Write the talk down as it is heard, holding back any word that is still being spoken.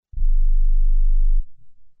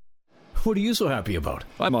What are you so happy about?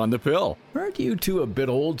 I'm on the pill. Aren't you two a bit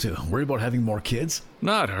old to worry about having more kids?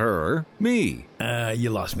 Not her, me.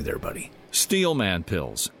 You lost me there, buddy. Steelman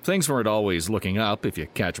pills. Things weren't always looking up, if you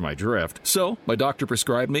catch my drift. So, my doctor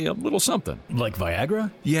prescribed me a little something. Like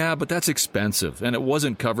Viagra? Yeah, but that's expensive, and it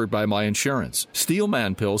wasn't covered by my insurance.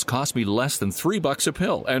 Steelman pills cost me less than $3 a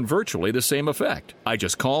pill, and virtually the same effect. I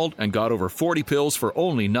just called and got over 40 pills for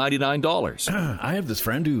only $99. I have this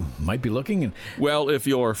friend who might be looking and... Well, if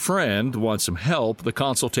your friend wants some help, the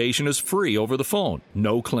consultation is free over the phone.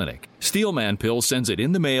 No clinic. Steelman Pill sends it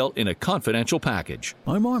in the mail in a confidential package.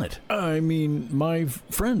 I'm on it. I mean, my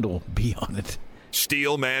friend will be on it.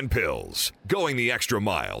 Steelman Pills. Going the extra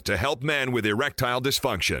mile to help men with erectile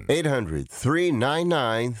dysfunction.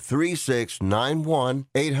 800-399-3691.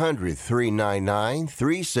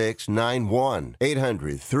 800-399-3691.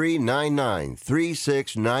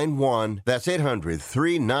 800-399-3691. That's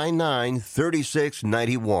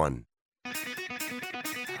 800-399-3691.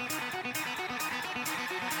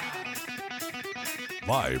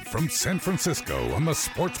 Live from San Francisco on the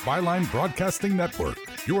Sports Byline Broadcasting Network,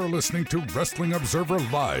 you are listening to Wrestling Observer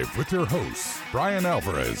Live with your hosts, Bryan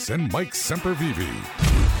Alvarez and Mike Sempervive.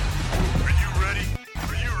 Are you ready?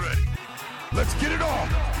 Are you ready? Let's get it on!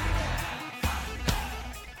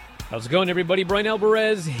 How's it going, everybody? Bryan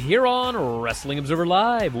Alvarez here on Wrestling Observer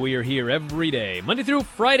Live. We are here every day, Monday through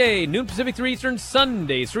Friday, noon Pacific, 3 Eastern,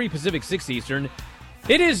 Sunday, 3 Pacific, 6 Eastern.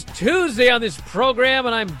 It is Tuesday on this program,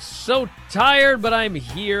 and I'm so tired, but I'm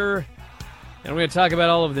here. And we're going to talk about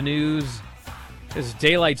all of the news. This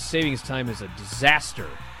daylight savings time is a disaster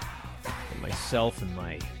for myself and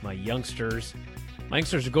my youngsters. My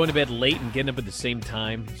youngsters are going to bed late and getting up at the same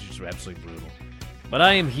time. It's just absolutely brutal. But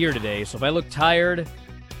I am here today, so if I look tired,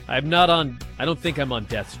 I don't think I'm on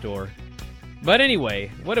death's door. But anyway,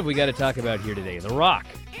 what have we got to talk about here today? The Rock.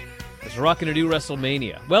 Is The Rock going to do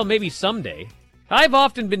WrestleMania? Well, maybe someday. I've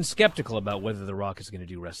often been skeptical about whether The Rock is going to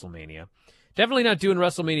do WrestleMania. Definitely not doing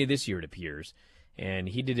WrestleMania this year, it appears. And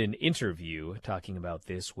he did an interview talking about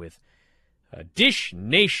this with Dish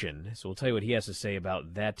Nation. So we'll tell you what he has to say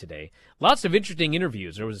about that today. Lots of interesting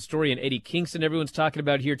interviews. There was a story on Eddie Kingston everyone's talking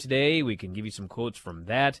about here today. We can give you some quotes from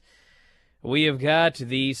that. We have got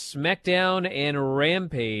the SmackDown and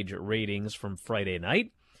Rampage ratings from Friday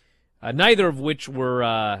night. Neither of which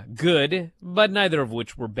were good, but neither of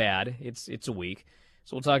which were bad. It's a week.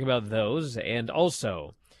 So we'll talk about those. And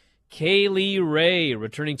also, Kaylee Ray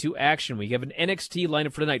returning to action. We have an NXT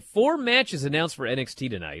lineup for tonight. 4 matches announced for NXT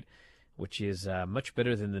tonight, which is much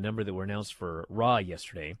better than the number that were announced for Raw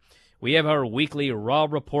yesterday. We have our weekly Raw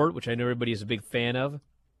report, which I know everybody is a big fan of.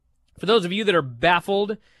 For those of you that are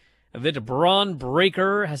baffled that Braun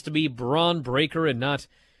Breaker has to be Braun Breaker and not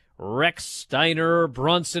Rex Steiner,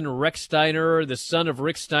 Bronson Rex Steiner, the son of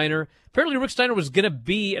Rick Steiner. Apparently Rick Steiner was going to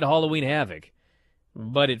be at Halloween Havoc,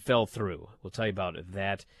 but it fell through. We'll tell you about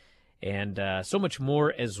that and so much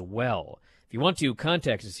more as well. If you want to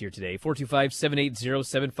contact us here today,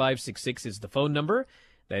 425-780-7566 is the phone number.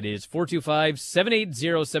 That is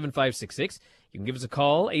 425-780-7566. You can give us a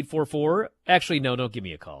call, 844. Actually, no, don't give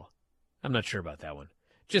me a call. I'm not sure about that one.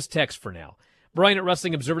 Just text for now. Bryan at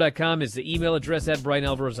WrestlingObserver.com is the email address, at Bryan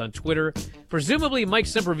Alvarez on Twitter. Presumably, Mike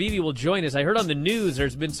Sempervive will join us. I heard on the news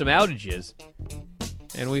there's been some outages.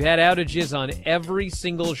 And we've had outages on every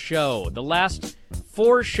single show. The last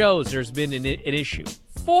 4 shows, there's been an issue.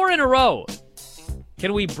 4 in a row.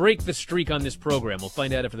 Can we break the streak on this program? We'll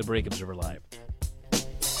find out after the break. Observer Live.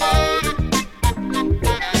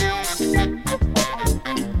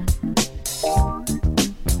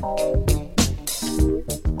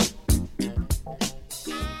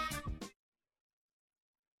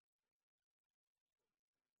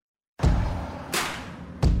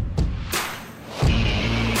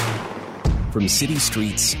 From city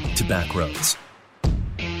streets to back roads.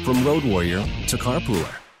 From road warrior to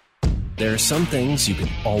carpooler. There are some things you can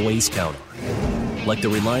always count on. Like the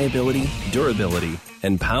reliability, durability,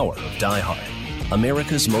 and power of DieHard,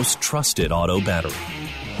 America's most trusted auto battery.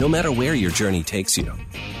 No matter where your journey takes you,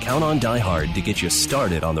 count on DieHard to get you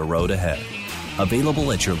started on the road ahead.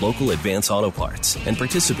 Available at your local Advance Auto Parts and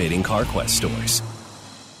participating CarQuest stores.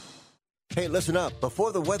 Hey, listen up.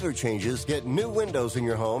 Before the weather changes, get new windows in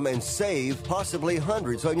your home and save possibly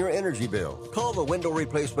hundreds on your energy bill. Call the Window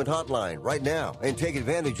Replacement Hotline right now and take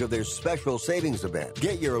advantage of their special savings event.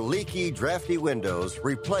 Get your leaky, drafty windows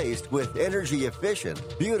replaced with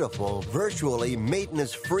energy-efficient, beautiful, virtually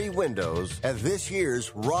maintenance-free windows at this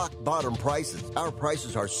year's rock-bottom prices. Our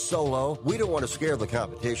prices are so low, we don't want to scare the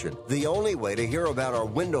competition. The only way to hear about our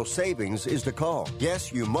window savings is to call.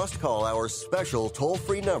 Yes, you must call our special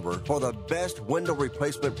toll-free number for the best window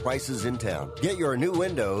replacement prices in town. Get your new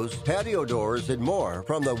windows, patio doors, and more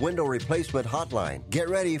from the Window Replacement Hotline. Get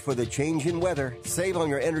ready for the change in weather. Save on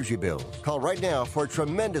your energy bills. Call right now for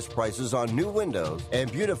tremendous prices on new windows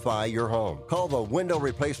and beautify your home. Call the Window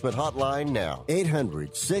Replacement Hotline now.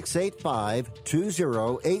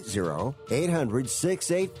 800-685-2080.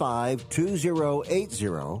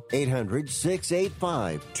 800-685-2080.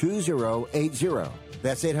 800-685-2080.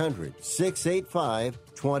 That's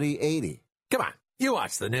 800-685-2080. Come on, you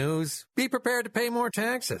watch the news. Be prepared to pay more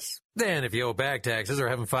taxes. Then if you owe back taxes or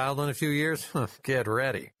haven't filed in a few years, get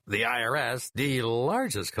ready. The IRS, the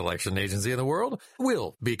largest collection agency in the world,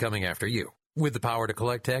 will be coming after you with the power to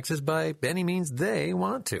collect taxes by any means they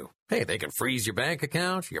want to. Hey, they can freeze your bank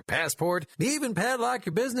account, your passport, even padlock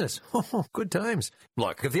your business. Oh, good times.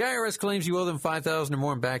 Look, if the IRS claims you owe them $5,000 or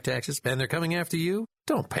more in back taxes and they're coming after you,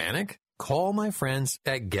 don't panic. Call my friends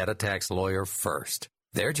at Get a Tax Lawyer first.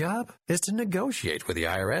 Their job is to negotiate with the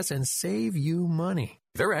IRS and save you money.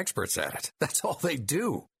 They're experts at it. That's all they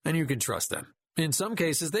do, and you can trust them. In some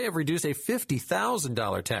cases, they have reduced a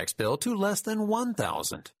 $50,000 tax bill to less than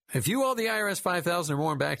 $1,000. If you owe the IRS $5,000 or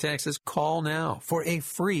more in back taxes, call now for a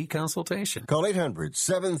free consultation. Call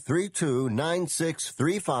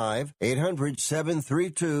 800-732-9635.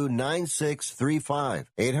 800-732-9635.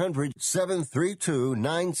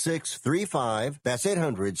 800-732-9635. That's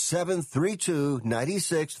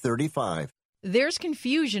 800-732-9635. There's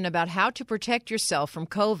confusion about how to protect yourself from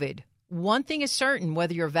COVID. One thing is certain,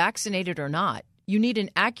 whether you're vaccinated or not, you need an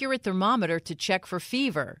accurate thermometer to check for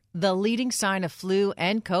fever, the leading sign of flu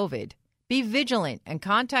and COVID. Be vigilant and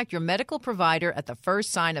contact your medical provider at the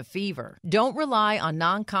first sign of fever. Don't rely on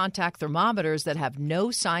non-contact thermometers that have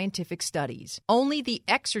no scientific studies. Only the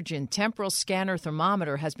Exergen temporal scanner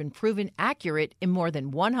thermometer has been proven accurate in more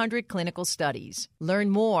than 100 clinical studies. Learn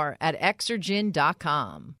more at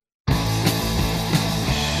Exergen.com.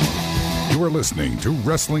 You are listening to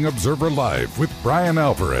Wrestling Observer Live with Bryan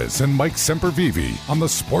Alvarez and Mike Sempervive on the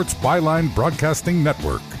Sports Byline Broadcasting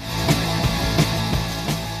Network.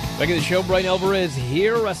 Back in the show, Bryan Alvarez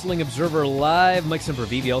here, Wrestling Observer Live. Mike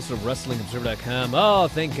Sempervive, also WrestlingObserver.com. Oh,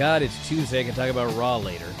 thank God it's Tuesday. I can talk about Raw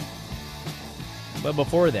later. But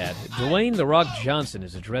before that, Dwayne "The Rock" Johnson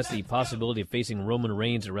has addressed the possibility of facing Roman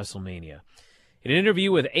Reigns at WrestleMania. In an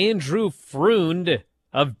interview with Andrew Freund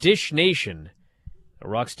of Dish Nation, The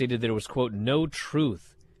Rock stated there was, quote, no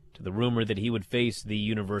truth to the rumor that he would face the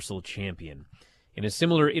Universal Champion. In a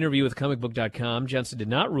similar interview with comicbook.com, Johnson did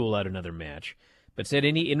not rule out another match, but said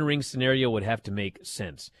any in-ring scenario would have to make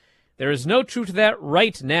sense. There is no truth to that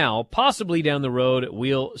right now. Possibly down the road,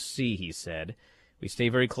 we'll see, he said. We stay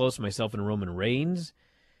very close, myself and Roman Reigns.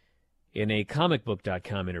 In a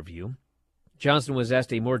comicbook.com interview, Johnson was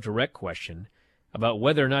asked a more direct question about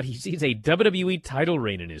whether or not he sees a WWE title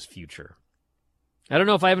reign in his future. I don't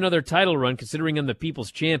know if I have another title run, considering I'm the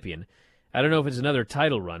People's Champion. I don't know if it's another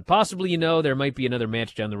title run. Possibly, there might be another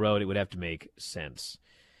match down the road. It would have to make sense.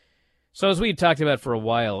 So as we talked about for a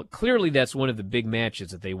while, clearly that's one of the big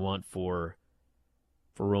matches that they want for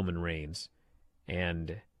Roman Reigns.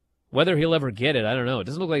 And whether he'll ever get it, I don't know. It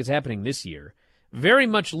doesn't look like it's happening this year. Very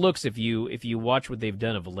much looks, if you watch what they've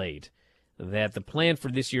done of late, that the plan for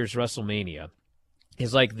this year's WrestleMania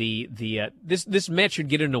is like this match should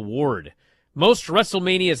get an award. Most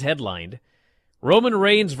WrestleManias headlined, Roman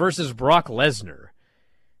Reigns versus Brock Lesnar.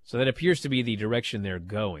 So that appears to be the direction they're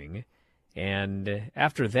going. And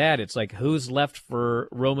after that, it's like, who's left for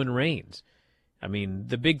Roman Reigns? I mean,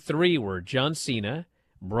 the big three were John Cena,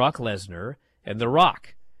 Brock Lesnar, and The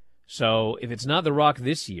Rock. So if it's not The Rock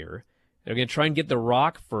this year, they're going to try and get The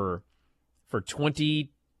Rock for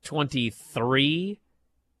 2023.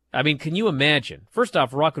 I mean, can you imagine? First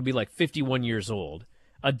off, Rock would be like 51 years old.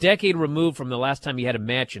 A decade removed from the last time he had a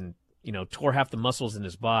match and, tore half the muscles in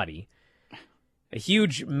his body. A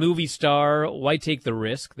huge movie star, why take the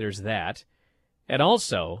risk? There's that. And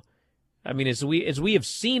also, I mean, as we have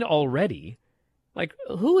seen already, like,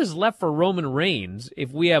 who is left for Roman Reigns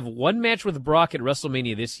if we have one match with Brock at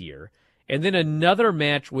WrestleMania this year and then another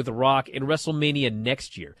match with Rock in WrestleMania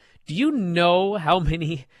next year? Do you know how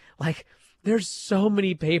many, there's so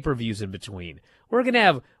many pay-per-views in between. We're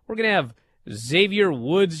gonna have Xavier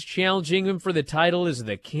Woods challenging him for the title as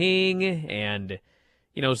the King, and,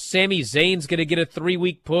 Sami Zayn's going to get a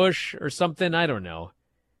 3-week push or something. I don't know.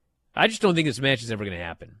 I just don't think this match is ever going to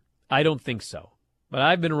happen. I don't think so. But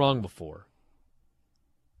I've been wrong before.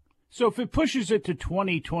 So if it pushes it to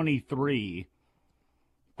 2023,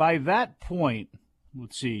 by that point,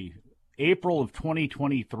 let's see, April of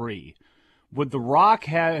 2023, would The Rock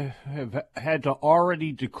have had to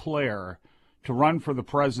already declare to run for the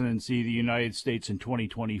presidency of the United States in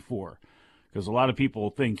 2024? because a lot of people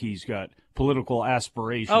think he's got political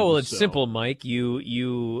aspirations. Oh, well, it's simple, Mike. You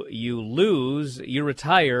lose, you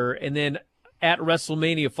retire, and then at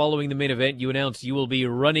WrestleMania following the main event, you announce you will be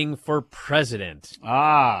running for president.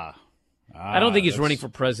 I don't think he's running for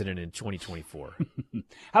president in 2024.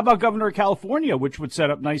 How about governor of California, which would set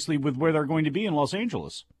up nicely with where they're going to be in Los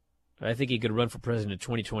Angeles? I think he could run for president in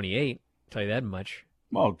 2028. Tell you that much.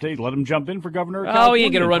 Well, let him jump in for governor of California. Oh, he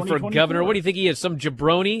ain't going to run for governor. What do you think he is, some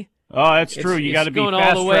jabroni? Oh, that's true. You got to be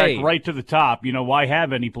fast-tracked way right to the top. Why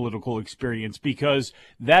have any political experience? Because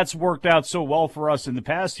that's worked out so well for us in the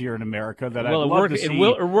past here in America that I'd love to see. It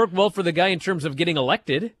will work well for the guy in terms of getting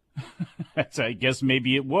elected. I guess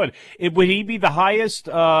maybe it would. Would he be the highest,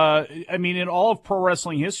 in all of pro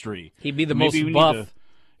wrestling history? He'd be the most buff.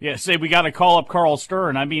 Say we got to call up Carl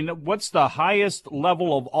Stern. What's the highest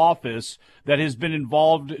level of office that has been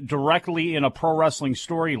involved directly in a pro wrestling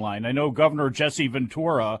storyline? I know Governor Jesse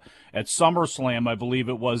Ventura at SummerSlam, I believe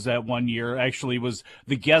it was that one year, actually was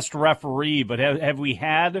the guest referee. But have we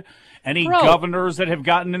had any governors that have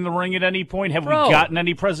gotten in the ring at any point? Have we gotten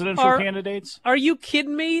any presidential candidates? Are you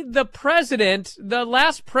kidding me? The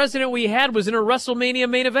last president we had was in a WrestleMania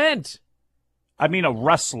main event. A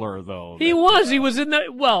wrestler, though. He was in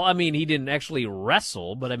the, he didn't actually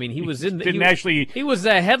wrestle, but he was in the, he was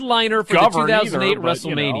a headliner for the 2008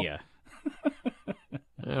 WrestleMania.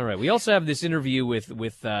 All right. We also have this interview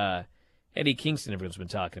with Eddie Kingston everyone's been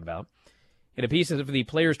talking about. In a piece of the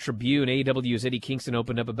Players Tribune, AEW's Eddie Kingston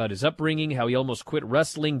opened up about his upbringing, how he almost quit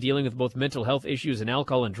wrestling, dealing with both mental health issues and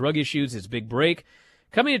alcohol and drug issues, his big break,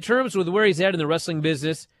 coming to terms with where he's at in the wrestling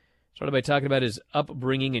business. Started by talking about his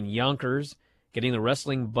upbringing in Yonkers, getting the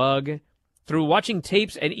wrestling bug through watching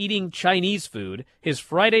tapes and eating Chinese food, his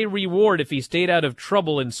Friday reward if he stayed out of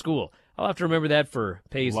trouble in school. I'll have to remember that for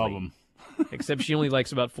Paisley. Love him. Except she only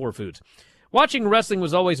likes about 4 foods. Watching wrestling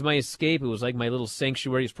was always my escape. It was like my little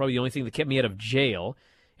sanctuary. It's probably the only thing that kept me out of jail.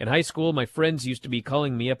 In high school, my friends used to be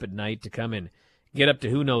calling me up at night to come and get up to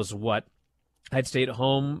who knows what. I'd stay at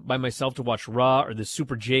home by myself to watch Raw or the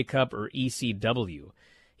Super J Cup or ECW.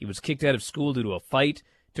 He was kicked out of school due to a fight.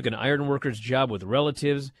 Took an ironworker's job with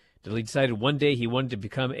relatives until he decided one day he wanted to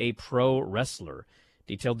become a pro wrestler.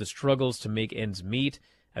 Detailed the struggles to make ends meet,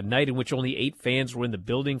 a night in which only 8 fans were in the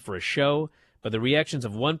building for a show, but the reactions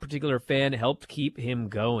of one particular fan helped keep him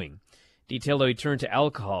going. Detailed how he turned to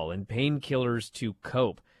alcohol and painkillers to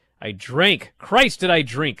cope. I drank. Christ, did I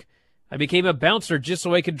drink. I became a bouncer just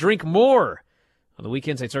so I could drink more. On the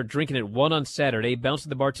weekends, I'd start drinking at 1 on Saturday, bounce at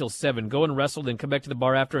the bar till 7, go and wrestle, then come back to the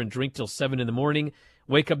bar after and drink till 7 in the morning.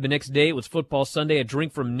 Wake up the next day, it was football Sunday, I'd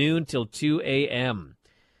drink from noon till 2 a.m.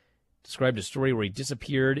 Described a story where he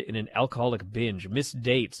disappeared in an alcoholic binge, missed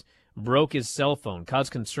dates, broke his cell phone,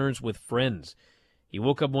 caused concerns with friends. He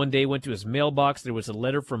woke up one day, went to his mailbox, there was a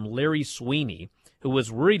letter from Larry Sweeney, who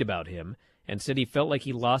was worried about him, and said he felt like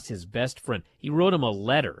he lost his best friend. He wrote him a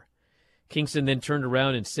letter. Kingston then turned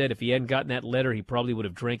around and said if he hadn't gotten that letter, he probably would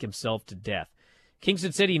have drank himself to death.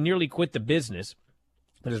 Kingston said he nearly quit the business,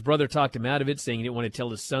 but his brother talked him out of it, saying he didn't want to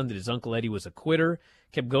tell his son that his Uncle Eddie was a quitter.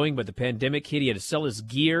 Kept going, but the pandemic hit. He had to sell his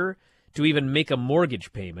gear to even make a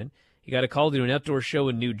mortgage payment. He got a call to do an outdoor show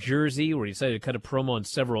in New Jersey where he decided to cut a promo on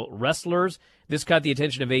several wrestlers. This caught the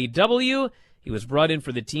attention of AEW. He was brought in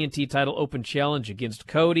for the TNT title open challenge against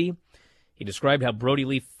Cody. He described how Brody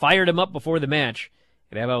Lee fired him up before the match,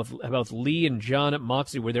 and how both Lee and John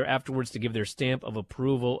Moxley were there afterwards to give their stamp of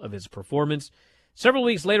approval of his performance. Several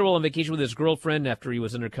weeks later, while on vacation with his girlfriend after he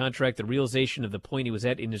was under contract, the realization of the point he was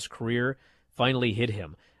at in his career finally hit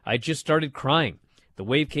him. I just started crying. The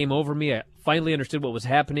wave came over me. I finally understood what was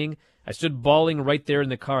happening. I stood bawling right there in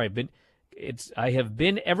the car. I have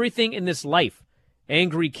been everything in this life.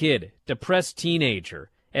 Angry kid, depressed teenager,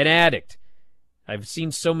 an addict. I've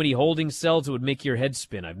seen so many holding cells that would make your head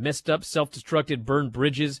spin. I've messed up, self-destructed, burned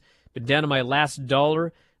bridges, been down to my last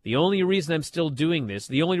dollar. The only reason I'm still doing this,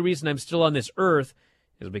 the only reason I'm still on this earth,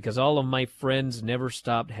 is because all of my friends never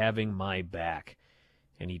stopped having my back.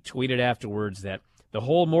 And he tweeted afterwards that the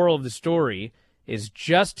whole moral of the story is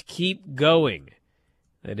just keep going.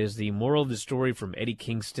 That is the moral of the story from Eddie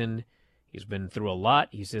Kingston. He's been through a lot.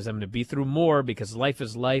 He says, I'm going to be through more because life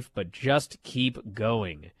is life, but just keep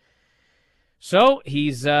going. So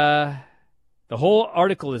he's, the whole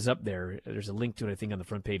article is up there. There's a link to it, I think, on the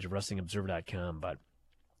front page of WrestlingObserver.com, but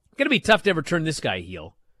it's going to be tough to ever turn this guy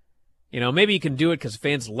heel. You know, maybe you can do it because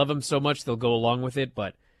fans love him so much they'll go along with it,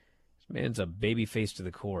 but this man's a babyface to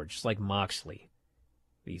the core, just like Moxley.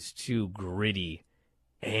 These two gritty,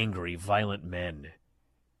 angry, violent men.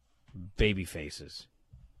 Baby faces.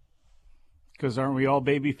 Because aren't we all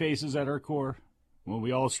baby faces at our core? When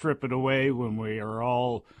we all strip it away, when we are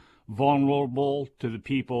all vulnerable to the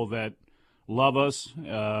people that love us.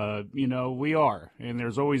 We are. And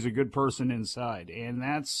there's always a good person inside. And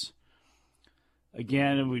that's,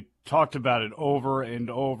 again, we talked about it over and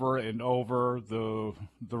over and over, the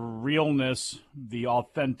realness, the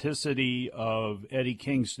authenticity of Eddie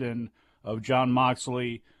Kingston, of Jon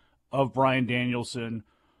Moxley, of Bryan Danielson,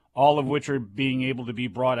 all of which are being able to be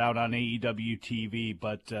brought out on AEW TV.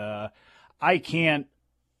 But I can't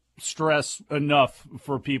stress enough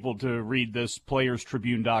for people to read this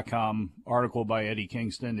PlayersTribune.com article by Eddie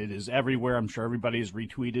Kingston. It is everywhere. I'm sure everybody has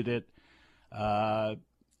retweeted it.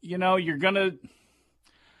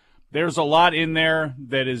 There's a lot in there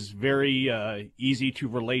that is very easy to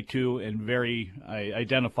relate to and very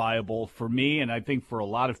identifiable for me, and I think for a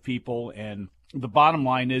lot of people. And the bottom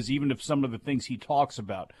line is, even if some of the things he talks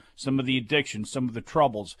about, some of the addiction, some of the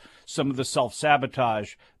troubles, some of the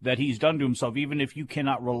self-sabotage that he's done to himself, even if you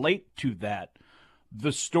cannot relate to that,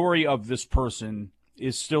 the story of this person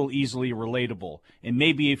is still easily relatable. And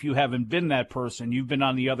maybe if you haven't been that person, you've been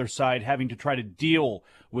on the other side having to try to deal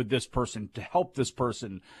with this person, to help this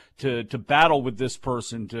person, to battle with this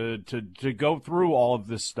person, to go through all of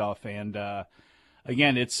this stuff. And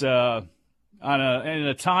again, it's in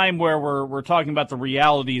a time where we're talking about the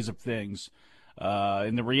realities of things,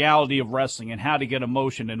 and the reality of wrestling and how to get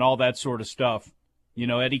emotion and all that sort of stuff.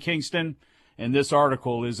 Eddie Kingston and this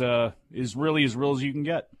article is really as real as you can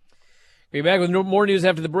get. We'll be back with more news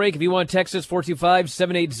after the break. If you want to text us,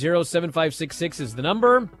 425-780-7566 is the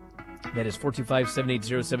number. That is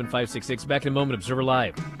 425-780-7566. Back in a moment, Observer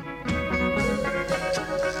Live.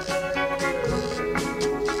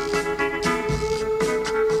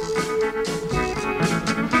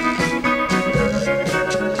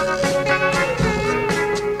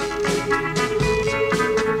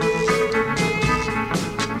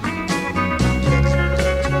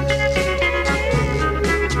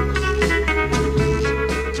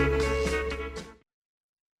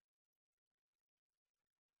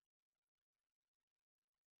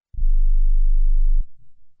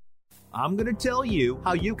 I'm going to tell you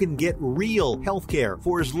how you can get real healthcare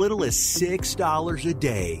for as little as $6 a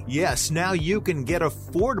day. Yes, now you can get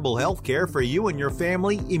affordable healthcare for you and your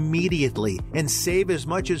family immediately and save as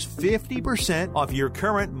much as 50% off your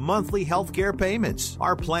current monthly healthcare payments.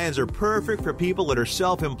 Our plans are perfect for people that are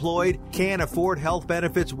self-employed, can't afford health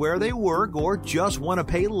benefits where they work, or just want to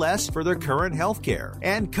pay less for their current healthcare.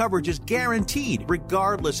 And coverage is guaranteed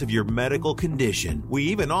regardless of your medical condition. We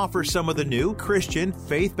even offer some of the new Christian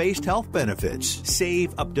faith-based health benefits.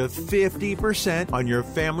 Save up to 50% on your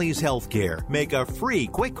family's health care. Make a free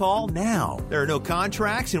quick call now. There are no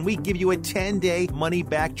contracts, and we give you a 10-day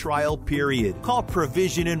money-back trial period. Call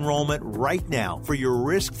Provision Enrollment right now for your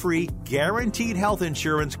risk-free, guaranteed health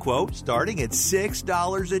insurance quote starting at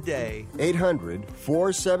 $6 a day.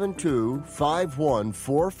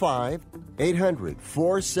 800-472-5145.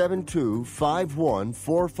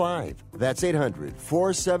 800-472-5145. That's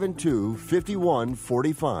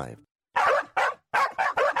 800-472-5145.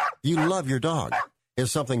 You love your dog.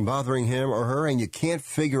 Is something bothering him or her and you can't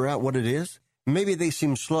figure out what it is? Maybe they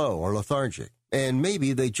seem slow or lethargic, and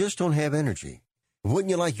maybe they just don't have energy.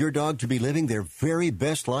 Wouldn't you like your dog to be living their very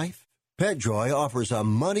best life? PetJoy offers a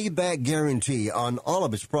money-back guarantee on all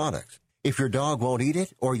of its products. If your dog won't eat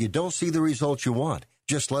it or you don't see the results you want,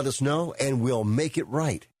 just let us know and we'll make it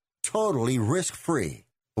right. Totally risk-free.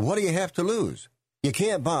 What do you have to lose? You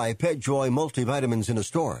can't buy PetJoy multivitamins in a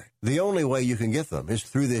store. The only way you can get them is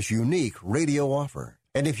through this unique radio offer.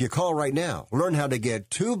 And if you call right now, learn how to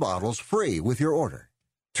get 2 bottles free with your order.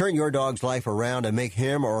 Turn your dog's life around and make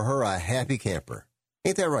him or her a happy camper.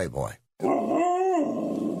 Ain't that right, boy?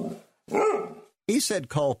 He said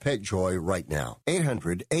call PetJoy right now.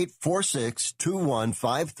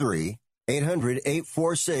 800-846-2153.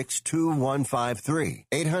 800-846-2153.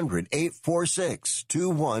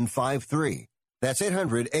 800-846-2153. That's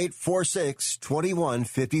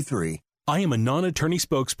 800-846-2153. I am a non-attorney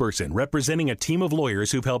spokesperson representing a team of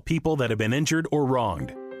lawyers who've helped people that have been injured or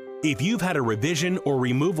wronged. If you've had a revision or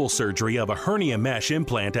removal surgery of a hernia mesh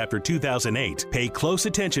implant after 2008, pay close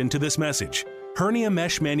attention to this message. Hernia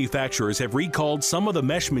mesh manufacturers have recalled some of the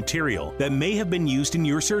mesh material that may have been used in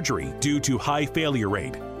your surgery due to high failure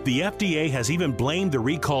rate. The FDA has even blamed the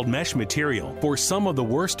recalled mesh material for some of the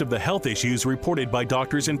worst of the health issues reported by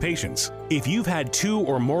doctors and patients. If you've had 2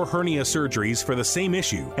 or more hernia surgeries for the same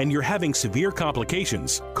issue and you're having severe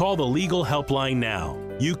complications, call the legal helpline now.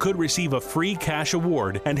 You could receive a free cash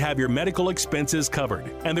award and have your medical expenses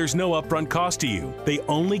covered. And there's no upfront cost to you. They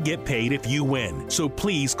only get paid if you win. So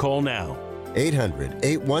please call now.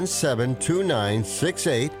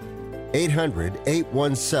 800-817-2968.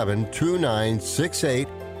 800-817-2968.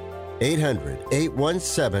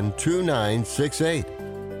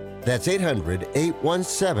 800-817-2968. That's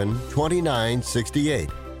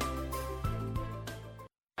 800-817-2968.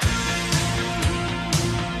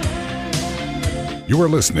 You are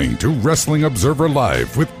listening to Wrestling Observer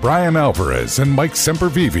Live with Bryan Alvarez and Mike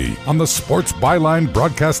Sempervive on the Sports Byline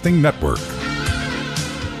Broadcasting Network.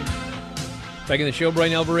 Back in the show,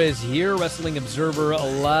 Bryan Alvarez here, Wrestling Observer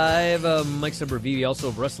Live. Mike Sempervive, also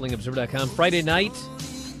of WrestlingObserver.com. Friday night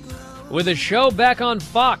with a show back on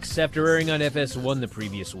Fox after airing on FS1 the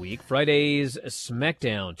previous week. Friday's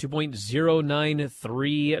SmackDown,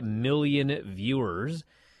 2.093 million viewers.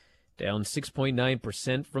 Down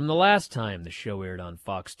 6.9% from the last time the show aired on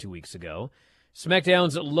Fox 2 weeks ago.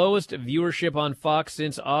 SmackDown's lowest viewership on Fox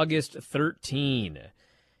since August 13.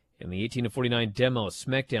 In the 18 to 49 demo,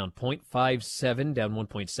 SmackDown 0.57, down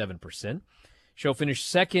 1.7%. Show finished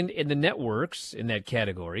second in the networks in that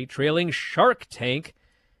category, trailing Shark Tank,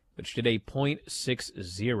 which did a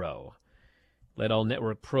 0.60. Led all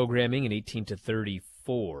network programming in 18 to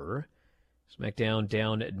 34. SmackDown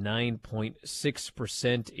down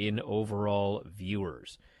 9.6% in overall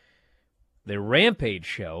viewers. The Rampage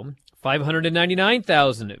show,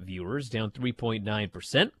 599,000 viewers, down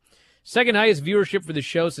 3.9%. Second highest viewership for the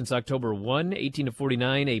show since October 1, 18 to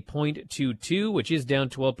 49, a 0.22, which is down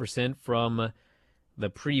 12% from the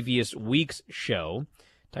previous week's show.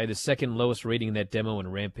 Tied the second lowest rating in that demo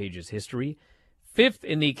in Rampage's history. Fifth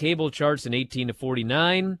in the cable charts in 18 to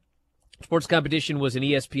 49. Sports competition was an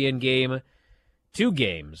ESPN game. 2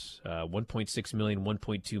 games, 1.6 million,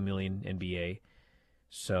 1.2 million NBA.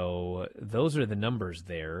 So those are the numbers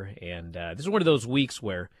there. And this is one of those weeks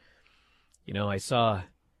where, you know, I saw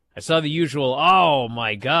the usual, oh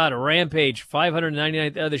my God, Rampage,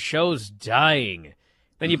 599, the show's dying.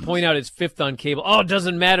 Then you point out it's fifth on cable. Oh, it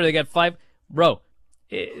doesn't matter, they got 5. Bro,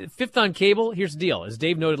 fifth on cable, here's the deal. As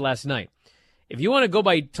Dave noted last night, if you want to go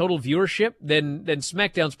by total viewership, then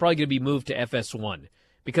SmackDown's probably going to be moved to FS1.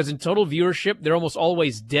 Because in total viewership, they're almost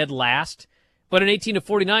always dead last. But in 18 to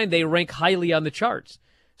 49, they rank highly on the charts.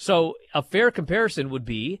 So a fair comparison would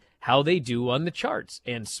be how they do on the charts.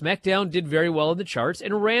 And SmackDown did very well on the charts,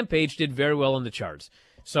 and Rampage did very well on the charts.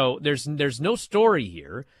 So there's no story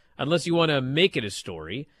here, unless you want to make it a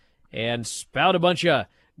story and spout a bunch of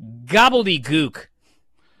gobbledygook,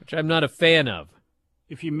 which I'm not a fan of.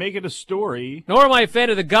 If you make it a story... Nor am I a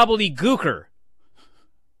fan of the gobbledygooker.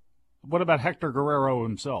 What about Hector Guerrero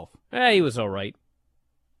himself? He was all right.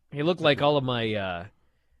 He looked like all of my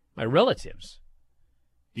relatives.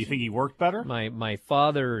 Do you think he worked better? My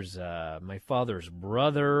father's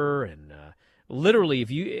brother, and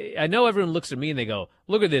literally, I know everyone looks at me and they go,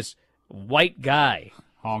 "Look at this white guy,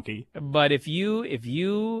 honky." But if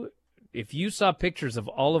you saw pictures of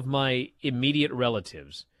all of my immediate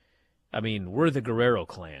relatives, I mean, we're the Guerrero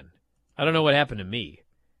clan. I don't know what happened to me.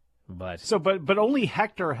 But only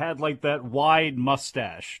Hector had like that wide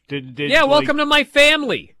mustache. Welcome to my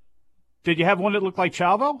family. Did you have one that looked like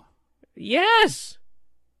Chavo? Yes.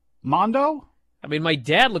 Mondo? I mean, my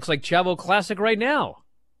dad looks like Chavo Classic right now.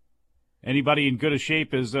 Anybody in good a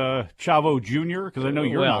shape as Chavo Jr.? Because I know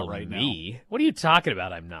you're not right me. Now. What are you talking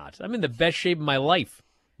about? I'm not. I'm in the best shape of my life.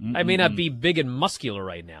 Mm-mm. I may not be big and muscular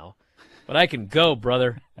right now, but I can go,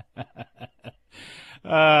 brother.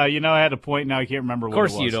 I had a point. Now I can't remember what it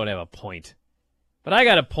was. Of course you don't have a point. But I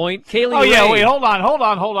got a point. Kaylee Ray. Yeah, wait, hold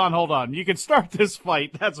on. You can start this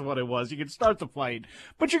fight. That's what it was. You can start the fight.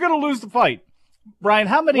 But you're going to lose the fight. Bryan,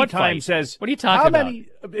 how many times has... What are you talking about? How many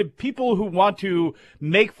people who want to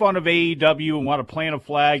make fun of AEW and want to plant a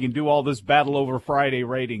flag and do all this battle over Friday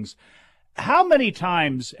ratings, how many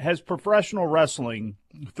times has professional wrestling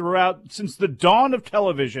since the dawn of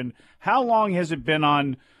television, how long has it been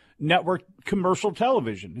on network commercial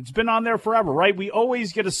television? It's been on there forever, right? We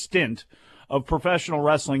always get a stint of professional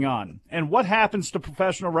wrestling on. And what happens to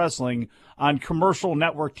professional wrestling on commercial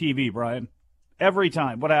network TV, Bryan? Every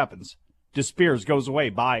time. What happens? Disappears, goes away,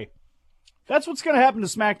 bye. That's what's going to happen to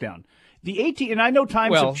SmackDown. And I know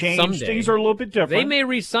times have changed. Someday. Things are a little bit different. They may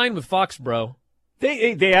re-sign with Fox, bro.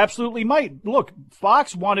 They absolutely might. Look,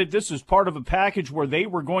 Fox wanted this as part of a package where they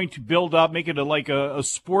were going to build up, make it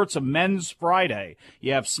a men's Friday.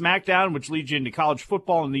 You have SmackDown, which leads you into college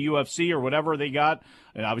football and the UFC or whatever they got.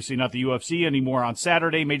 And obviously not the UFC anymore on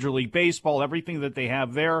Saturday, Major League Baseball, everything that they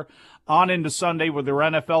have there, on into Sunday with their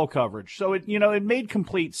NFL coverage. So it made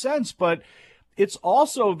complete sense, but it's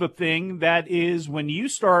also the thing that is when you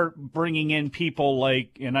start bringing in people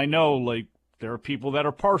like, and I know like, there are people that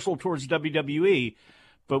are partial towards WWE,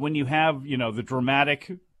 but when you have, the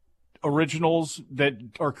dramatic originals that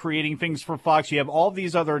are creating things for Fox. You have all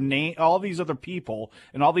these other people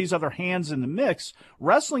and all these other hands in the mix.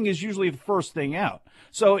 Wrestling is usually the first thing out.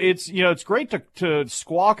 So it's great to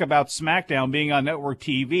squawk about SmackDown being on network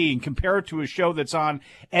TV and compare it to a show that's on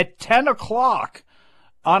at 10 o'clock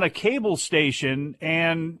on a cable station.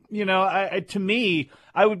 And, to me,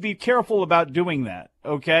 I would be careful about doing that,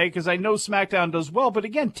 okay? Because I know SmackDown does well. But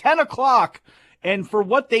again, 10 o'clock, and for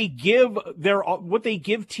what they give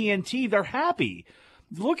TNT, they're happy.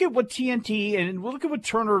 Look at what TNT and look at what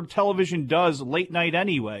Turner Television does late night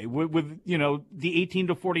anyway with the 18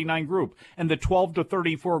 to 49 group and the 12 to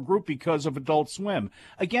 34 group because of Adult Swim.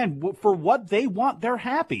 Again, for what they want, they're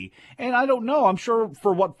happy. And I don't know, I'm sure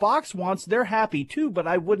for what Fox wants, they're happy too, but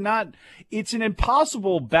I would not, it's an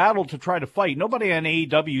impossible battle to try to fight. Nobody on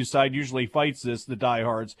AEW side usually fights this, the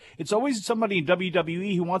diehards. It's always somebody in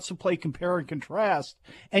WWE who wants to play compare and contrast,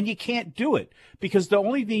 and you can't do it because the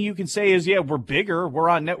only thing you can say is, yeah, we're bigger, we're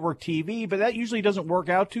on network TV, but that usually doesn't work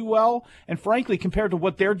out too well. And frankly, compared to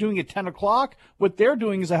what they're doing at 10 o'clock, what they're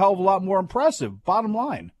doing is a hell of a lot more impressive, bottom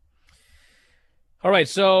line. All right,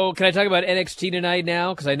 so can I talk about NXT tonight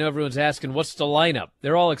now? Because I know everyone's asking, what's the lineup?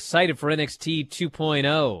 They're all excited for NXT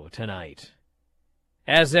 2.0 tonight.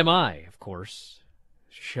 As am I, of course.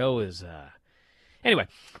 Show is... Anyway,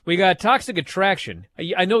 we got Toxic Attraction.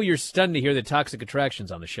 I know you're stunned to hear that Toxic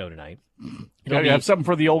Attraction's on the show tonight. You have something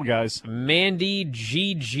for the old guys. Mandy,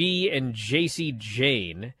 GG, and JC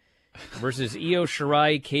Jane versus Io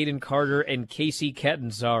Shirai, Kaden Carter, and Casey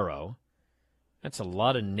Catanzaro. That's a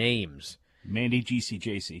lot of names. Mandy, GC,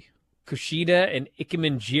 JC. Kushida and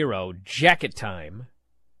Ikemen Jacket Time,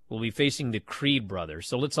 will be facing the Creed brothers.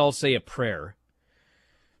 So let's all say a prayer.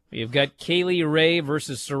 We've got Kaylee Ray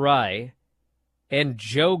versus Sarai, and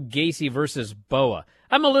Joe Gacy versus Boa.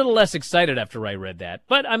 I'm a little less excited after I read that,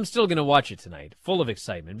 but I'm still going to watch it tonight, full of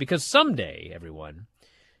excitement, because someday, everyone,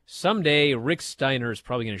 Rick Steiner is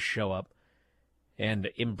probably going to show up and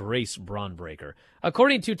embrace Braun Breaker.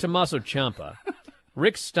 According to Tommaso Ciampa,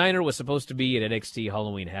 Rick Steiner was supposed to be at NXT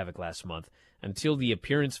Halloween Havoc last month until the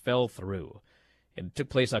appearance fell through. It took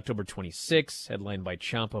place October 26, headlined by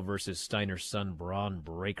Ciampa versus Steiner's son Braun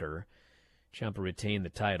Breaker. Ciampa retained the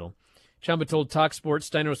title. Ciampa told TalkSport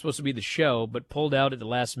Steiner was supposed to be the show, but pulled out at the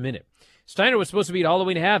last minute. Steiner was supposed to be at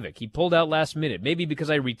Halloween Havoc. He pulled out last minute, maybe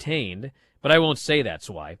because I retained, but I won't say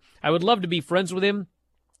that's why. I would love to be friends with him.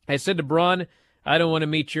 I said to Braun, I don't want to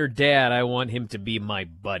meet your dad. I want him to be my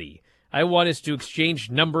buddy. I want us to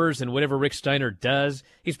exchange numbers and whatever Rick Steiner does.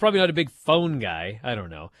 He's probably not a big phone guy. I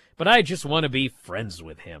don't know. But I just want to be friends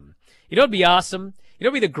with him. You know what would be awesome? You know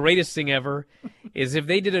what would be the greatest thing ever? Is if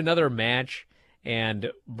they did another match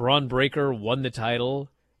and Braun Breaker won the title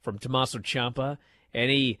from Tommaso Ciampa, and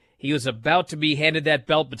he was about to be handed that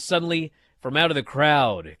belt, but suddenly, from out of the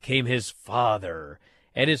crowd, came his father.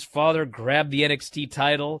 And his father grabbed the NXT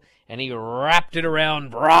title, and he wrapped it around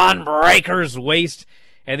Braun Breaker's waist,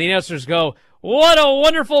 and the announcers go, what a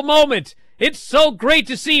wonderful moment! It's so great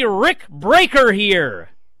to see Rick Breaker here!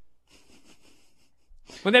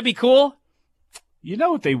 Wouldn't that be cool? You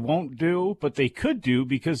know what they won't do, but they could do,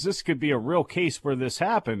 because this could be a real case where this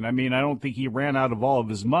happened. I mean, I don't think he ran out of all of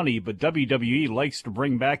his money, but WWE likes to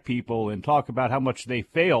bring back people and talk about how much they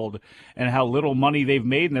failed and how little money they've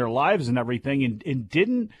made in their lives and everything. And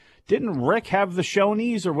didn't Rick have the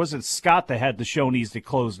Shoney's, or was it Scott that had the Shoney's that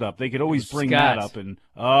closed up? They could always bring that up. And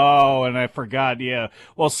I forgot, yeah.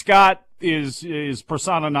 Well, Scott is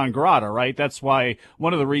persona non grata, right? That's why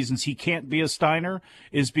one of the reasons he can't be a Steiner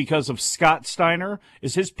is because of Scott Steiner.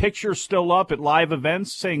 Is his picture still up at live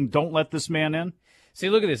events saying, don't let this man in? See,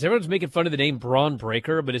 look at this. Everyone's making fun of the name Braun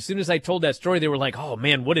Breaker, but as soon as I told that story, they were like, oh,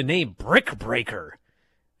 man, what a name, Brick Breaker.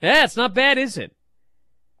 Yeah, it's not bad, is it?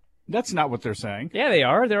 That's not what they're saying. Yeah, they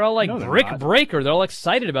are. They're all like, no, Brick Breaker. They're all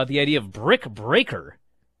excited about the idea of Brick Breaker.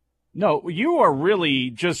 No, you are really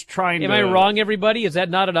just trying Am I wrong, everybody? Is that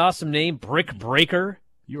not an awesome name, Brick Breaker?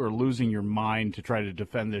 You are losing your mind to try to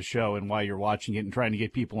defend this show and why you're watching it and trying to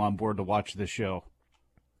get people on board to watch this show.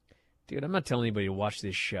 Dude, I'm not telling anybody to watch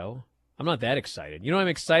this show. I'm not that excited. You know I'm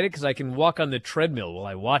excited? Because I can walk on the treadmill while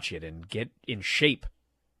I watch it and get in shape.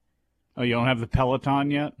 Oh, you don't have the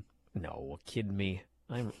Peloton yet? No, kidding me.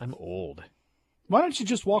 I'm old. Why don't you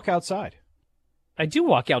just walk outside? I do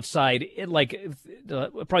walk outside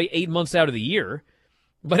probably 8 months out of the year.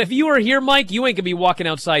 But if you were here, Mike, you ain't going to be walking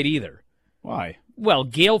outside either. Why? Well,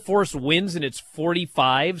 gale force winds and it's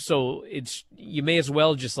 45, so you may as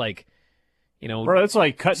well just Bro, it's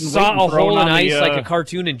like cutting saw a hole in ice like a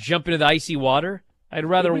cartoon and jump into the icy water. I'd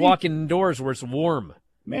rather walk indoors where it's warm.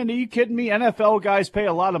 Man, are you kidding me? NFL guys pay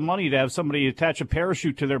a lot of money to have somebody attach a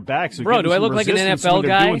parachute to their backs. Bro, do I look like an NFL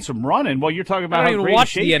guy? Doing some running. Well, you're talking about I don't how even great watch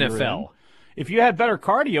shape the you're NFL. in. If you had better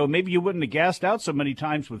cardio, maybe you wouldn't have gassed out so many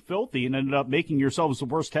times with Filthy and ended up making yourselves the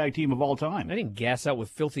worst tag team of all time. I didn't gas out with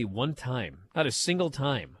Filthy one time. Not a single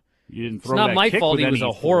time. You didn't It's throw not that my kick fault with he was any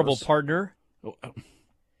a horrible force. partner. You know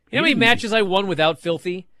how many matches I won without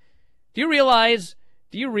Filthy? Do you realize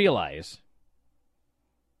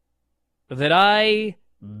that I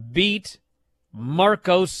beat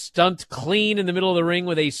Marco Stunt clean in the middle of the ring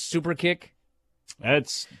with a super kick?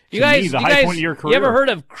 That's the high point of your career. You ever heard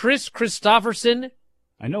of Chris Christopherson?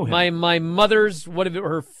 I know him. My mother's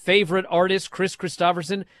her favorite artist, Chris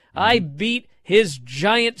Christopherson. I beat his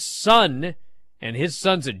giant son, and his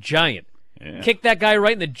son's a giant. Yeah. Kicked that guy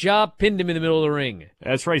right in the jaw, pinned him in the middle of the ring.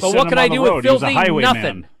 That's right. But what could I do with Filthy?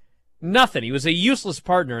 Nothing. Man. Nothing. He was a useless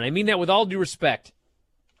partner, and I mean that with all due respect.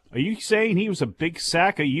 Are you saying he was a big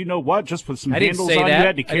sack of you-know-what, just with some I didn't handles say on that. you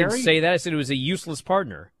had to carry? I didn't say that. I said it was a useless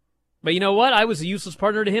partner. But you know what? I was a useless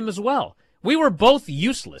partner to him as well. We were both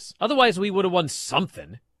useless. Otherwise, we would have won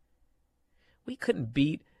something. We couldn't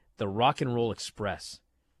beat the Rock and Roll Express.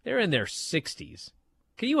 They're in their 60s.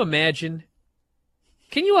 Can you imagine?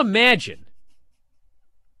 Can you imagine?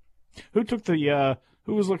 Who took the,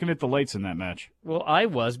 who was looking at the lights in that match? Well, I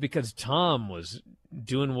was, because Tom was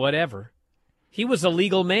doing whatever. He was a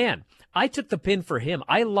legal man. I took the pin for him.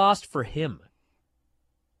 I lost for him.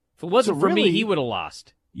 If it wasn't for me, he would have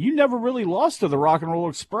lost. You never really lost to the Rock and Roll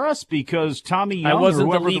Express because Tommy Young, I wasn't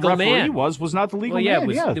or whoever the legal the referee man. was not the legal well, yeah,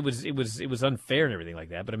 man. It was unfair and everything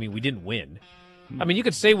like that. But I mean, we didn't win. I mean, you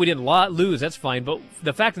could say we didn't lose. That's fine. But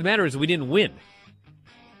the fact of the matter is, we didn't win.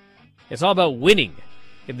 It's all about winning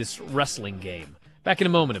in this wrestling game. Back in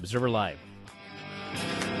a moment, Observer Live.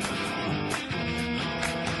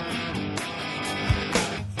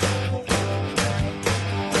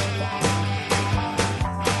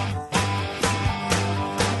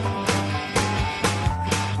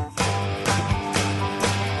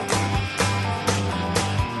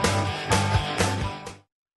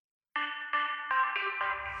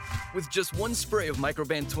 With just one spray of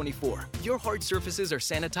Microban 24, your hard surfaces are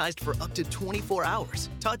sanitized for up to 24 hours.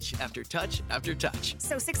 Touch after touch after touch.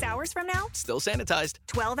 So 6 hours from now? Still sanitized.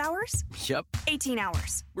 12 hours? Yep. 18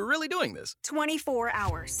 hours. We're really doing this. 24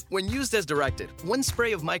 hours. When used as directed, one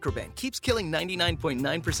spray of Microban keeps killing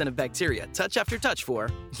 99.9% of bacteria touch after touch for,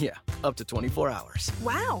 up to 24 hours.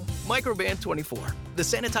 Wow. Microban 24. The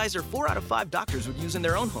sanitizer 4 out of 5 doctors would use in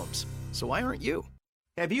their own homes. So why aren't you?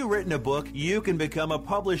 Have you written a book? You can become a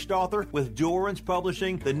published author with Dorrance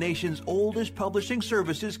Publishing, the nation's oldest publishing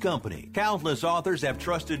services company. Countless authors have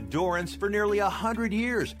trusted Dorrance for nearly 100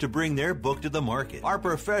 years to bring their book to the market. Our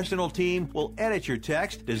professional team will edit your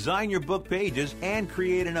text, design your book pages, and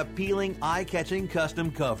create an appealing, eye-catching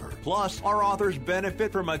custom cover. Plus, our authors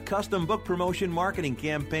benefit from a custom book promotion marketing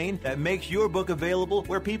campaign that makes your book available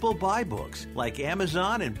where people buy books, like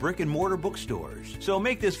Amazon and brick-and-mortar bookstores. So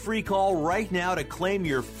make this free call right now to claim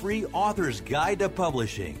your free author's guide to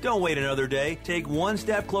publishing. Don't wait another day. Take one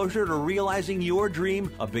step closer to realizing your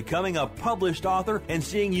dream of becoming a published author and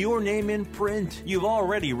seeing your name in print. You've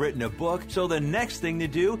already written a book, so the next thing to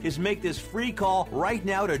do is make this free call right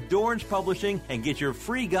now to Dorrance Publishing and get your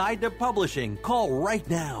free guide to publishing. Call right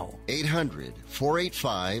now.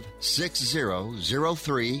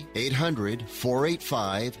 800-485-6003.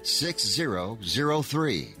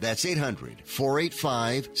 800-485-6003. That's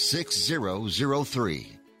 800-485-6003.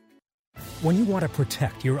 When you want to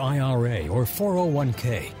protect your IRA or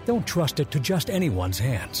 401k, don't trust it to just anyone's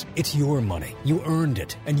hands. It's your money. You earned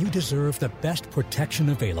it, and you deserve the best protection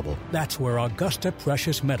available. That's where Augusta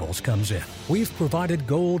Precious Metals comes in. We've provided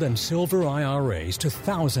gold and silver IRAs to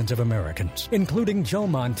thousands of Americans, including Joe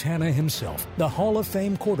Montana himself, the Hall of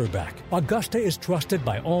Fame quarterback. Augusta is trusted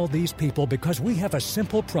by all these people because we have a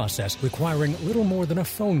simple process requiring little more than a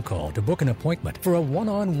phone call to book an appointment for a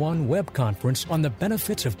one-on-one web conference on the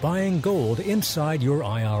benefits of buying gold inside your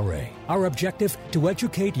IRA. Our objective, to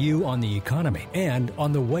educate you on the economy and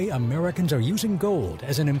on the way Americans are using gold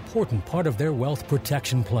as an important part of their wealth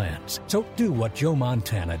protection plans. So do what Joe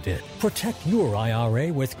Montana did. Protect your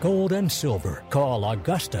IRA with gold and silver. Call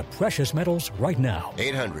Augusta Precious Metals right now.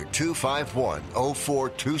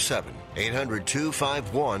 800-251-0427.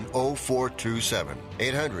 800-251-0427.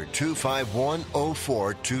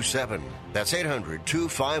 800-251-0427. That's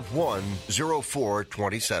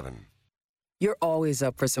 800-251-0427. You're always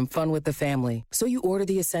up for some fun with the family, so you order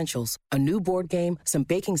the essentials, a new board game, some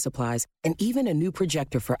baking supplies, and even a new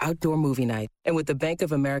projector for outdoor movie night. And with the Bank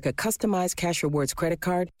of America customized Cash Rewards credit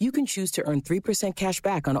card, you can choose to earn 3% cash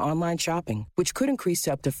back on online shopping, which could increase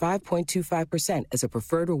to up to 5.25% as a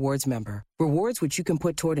preferred rewards member. Rewards which you can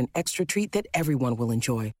put toward an extra treat that everyone will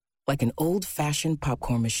enjoy, like an old-fashioned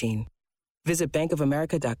popcorn machine. Visit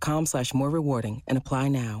bankofamerica.com/more rewarding and apply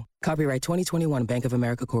now. Copyright 2021 Bank of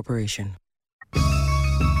America Corporation.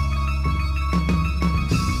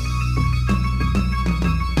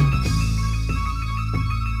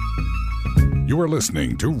 You are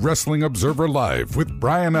listening to Wrestling Observer Live with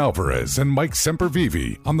Bryan Alvarez and Mike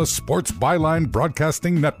Sempervive on the Sports Byline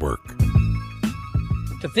Broadcasting Network.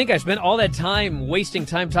 To think I spent all that time wasting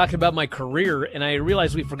time talking about my career, and I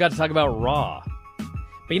realized we forgot to talk about Raw.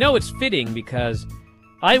 But you know, it's fitting because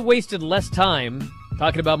I wasted less time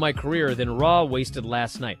talking about my career than Raw wasted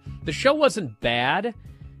last night. The show wasn't bad,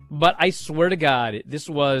 but I swear to God, this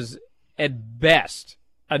was, at best,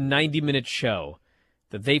 a 90-minute show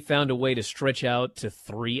that they found a way to stretch out to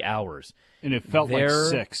 3 hours. And it felt like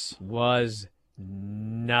 6. There was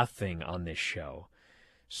nothing on this show.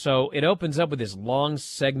 So it opens up with this long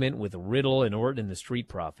segment with Riddle and Orton and the Street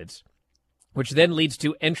Profits, which then leads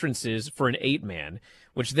to entrances for an 8-man,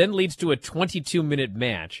 which then leads to a 22-minute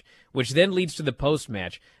match, which then leads to the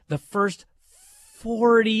post-match. The first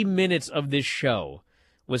 40 minutes of this show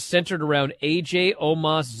was centered around AJ,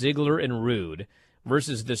 Omos, Ziggler, and Rude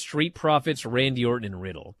versus the Street Profits, Randy Orton, and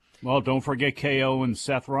Riddle. Well, don't forget KO and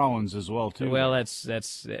Seth Rollins as well, too. Well, but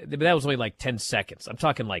that was only like 10 seconds. I'm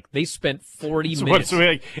talking like they spent 40 minutes.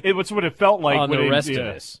 It's what it felt like on the rest of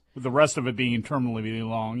this. With the rest of it being terminally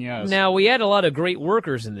long, yes. Now, we had a lot of great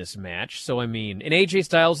workers in this match. So, I mean, and AJ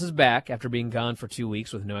Styles is back after being gone for 2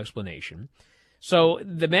 weeks with no explanation. So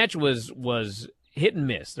the match was hit and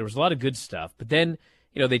miss. There was a lot of good stuff. But then,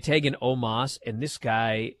 you know, they tag in Omos, and this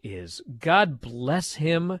guy is, God bless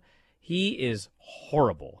him, he is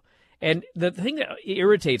horrible. And the thing that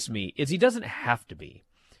irritates me is he doesn't have to be,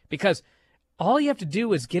 because all you have to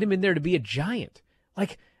do is get him in there to be a giant.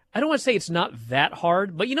 Like, I don't want to say it's not that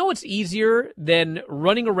hard, but you know what's easier than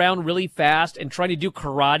running around really fast and trying to do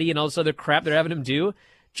karate and all this other crap they're having him do?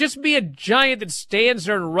 Just be a giant that stands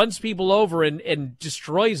there and runs people over and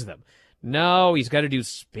destroys them. No, he's got to do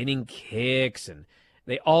spinning kicks, and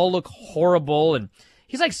they all look horrible, and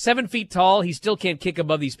he's like 7 feet tall. He still can't kick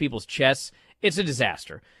above these people's chests. It's a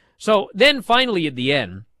disaster. So then finally at the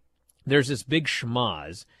end, there's this big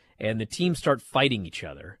schmoz, and the teams start fighting each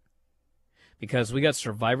other. Because we got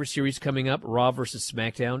Survivor Series coming up, Raw versus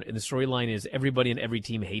SmackDown, and the storyline is everybody and every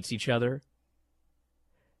team hates each other.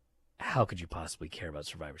 How could you possibly care about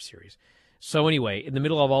Survivor Series? So anyway, in the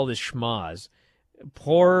middle of all this schmoz,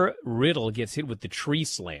 poor Riddle gets hit with the tree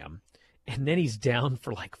slam. And then he's down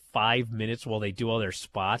for like 5 minutes while they do all their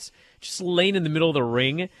spots, just laying in the middle of the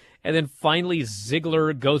ring. And then finally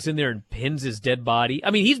Ziggler goes in there and pins his dead body.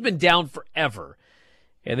 I mean, he's been down forever.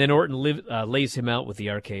 And then Orton lays him out with the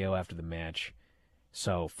RKO after the match.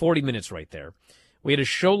 So 40 minutes right there. We had a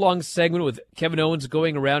show-long segment with Kevin Owens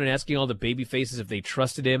going around and asking all the baby faces if they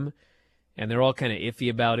trusted him. And they're all kind of iffy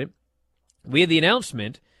about it. We had the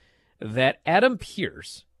announcement that Adam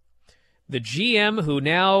Pearce, the GM who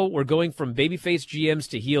now we're going from babyface GMs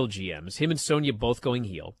to heel GMs, him and Sonya both going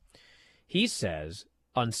heel, he says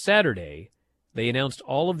on Saturday they announced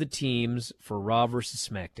all of the teams for Raw versus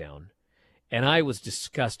SmackDown, and I was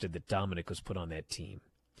disgusted that Dominic was put on that team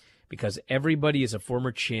because everybody is a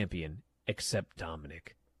former champion except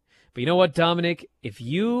Dominic. But you know what, Dominic? If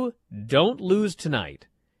you don't lose tonight,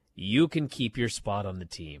 you can keep your spot on the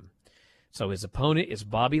team. So his opponent is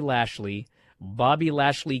Bobby Lashley. Bobby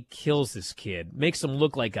Lashley kills this kid, makes him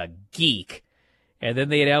look like a geek, and then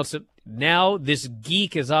they announce that now this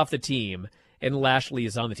geek is off the team, and Lashley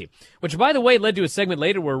is on the team. Which, by the way, led to a segment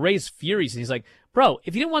later where Ray's furious, and he's like, bro,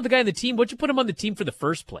 if you didn't want the guy on the team, why'd you put him on the team for the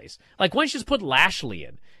first place? Like, why don't you just put Lashley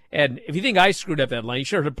in? And if you think I screwed up that line, you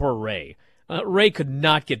should have heard poor Ray. Ray could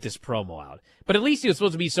not get this promo out. But at least he was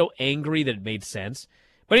supposed to be so angry that it made sense.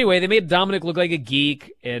 But anyway, they made Dominic look like a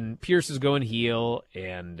geek, and Pierce is going heel,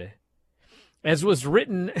 and as was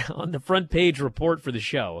written on the front page report for the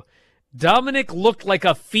show, Dominic looked like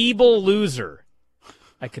a feeble loser.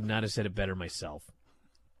 I could not have said it better myself.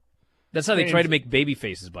 That's how they try to make baby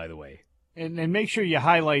faces, by the way. And make sure you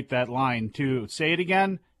highlight that line, too. Say it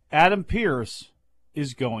again. Adam Pearce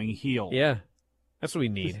is going heel. Yeah, that's what we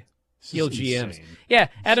need. Heel GMs. Yeah,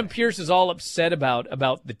 Adam Pearce is all upset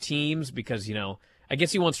about the teams because, you know, I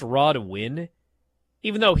guess he wants Raw to win,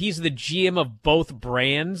 even though he's the GM of both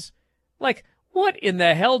brands. Like, What in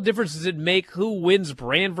the hell difference does it make who wins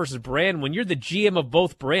brand versus brand when you're the GM of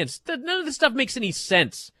both brands? None of this stuff makes any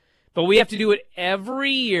sense. But we have to do it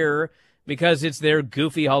every year because it's their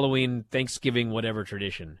goofy Halloween, Thanksgiving, whatever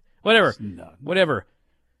tradition. Whatever.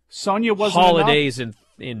 Sonya wasn't holidays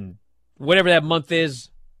in whatever that month is.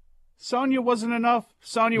 Sonya wasn't enough.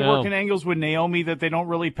 Sonya working angles with Naomi that they don't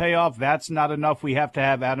really pay off. That's not enough. We have to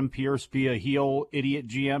have Adam Pearce be a heel idiot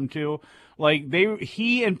GM too. Like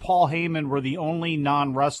he and Paul Heyman were the only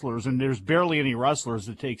non-wrestlers, and there's barely any wrestlers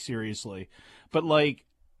to take seriously. But like,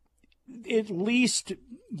 at least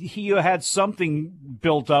he had something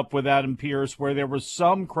built up with Adam Pearce where there was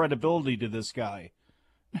some credibility to this guy.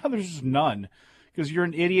 Now there's just none. Because you're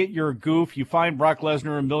an idiot, you're a goof, you find Brock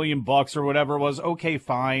Lesnar $1 million or whatever it was, okay,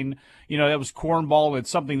 fine. You know, that was cornball, it's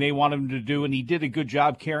something they wanted him to do, and he did a good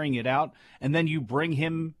job carrying it out. And then you bring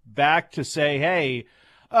him back to say, hey,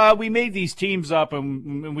 we made these teams up,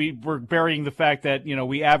 and we were burying the fact that, you know,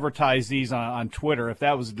 we advertise these on Twitter. If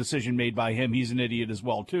that was a decision made by him, he's an idiot as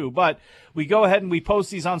well, too. But we go ahead and we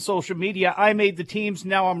post these on social media. I made the teams.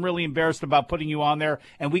 Now I'm really embarrassed about putting you on there,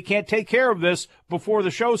 and we can't take care of this before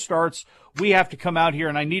the show starts. We have to come out here,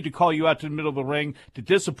 and I need to call you out to the middle of the ring to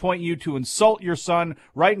disappoint you, to insult your son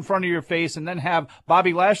right in front of your face, and then have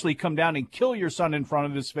Bobby Lashley come down and kill your son in front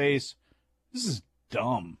of his face. This is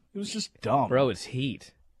dumb. It was just dumb. Bro, it's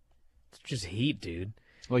heat. It's just heat, dude.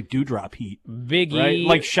 Like Dewdrop heat. Big E. Right?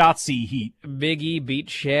 Like Shotzi heat. Big E beat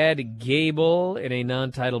Chad Gable in a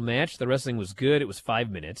non-title match. The wrestling was good. It was 5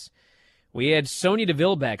 minutes. We had Sonya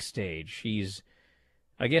Deville backstage.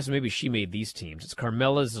 I guess maybe she made these teams. It's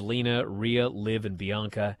Carmella, Zelina, Rhea, Liv, and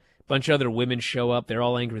Bianca. A bunch of other women show up. They're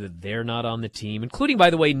all angry that they're not on the team, including,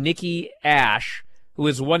 by the way, Nikki Ash, who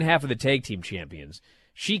is one half of the tag team champions.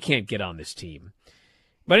 She can't get on this team.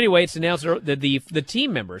 But anyway, it's announced that the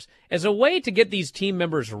team members, as a way to get these team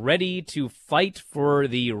members ready to fight for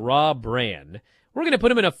the Raw brand, we're going to put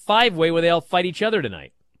them in a 5-way where they all fight each other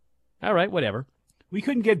tonight. All right, whatever. We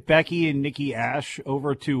couldn't get Becky and Nikki Ash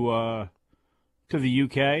over to the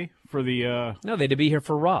UK for the... No, they had to be here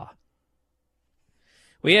for Raw.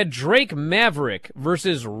 We had Drake Maverick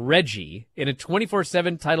versus Reggie in a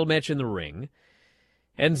 24/7 title match in the ring.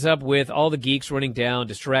 Ends up with all the geeks running down,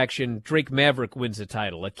 distraction. Drake Maverick wins the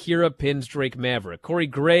title. Akira pins Drake Maverick. Corey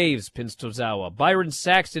Graves pins Tozawa. Byron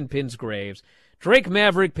Saxton pins Graves. Drake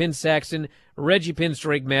Maverick pins Saxton. Reggie pins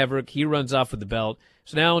Drake Maverick. He runs off with the belt.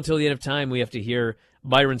 So now until the end of time, we have to hear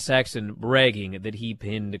Byron Saxton bragging that he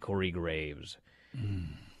pinned Corey Graves.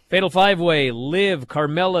 Fatal 5-way, Liv,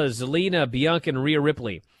 Carmella, Zelina, Bianca, and Rhea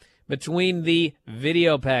Ripley. Between the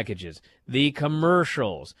video packages, the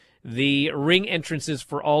commercials, the ring entrances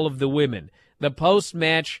for all of the women, the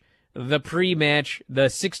post-match, the pre-match, the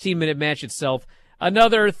 16-minute match itself,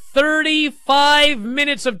 another 35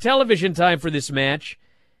 minutes of television time for this match.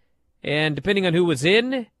 And depending on who was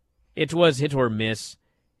in, it was hit or miss.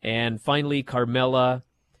 And finally, Carmella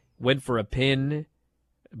went for a pin,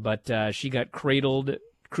 but she got cradled,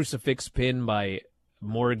 crucifix pin by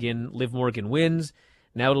Morgan. Liv Morgan wins.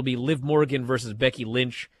 Now it'll be Liv Morgan versus Becky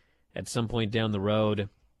Lynch at some point down the road,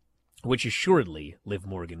 which assuredly Liv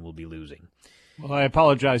Morgan will be losing. Well, I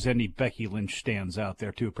apologize to any Becky Lynch stands out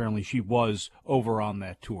there, too. Apparently she was over on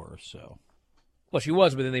that tour, so. Well, she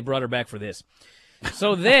was, but then they brought her back for this.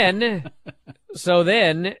 So then,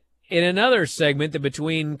 in another segment,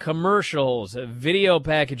 between commercials, video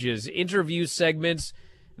packages, interview segments,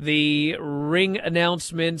 the ring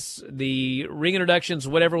announcements, the ring introductions,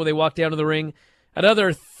 whatever, when they walk down to the ring,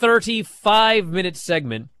 another 35-minute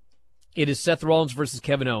segment. It is Seth Rollins versus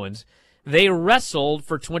Kevin Owens. They wrestled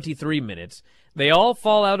for 23 minutes. They all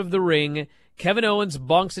fall out of the ring. Kevin Owens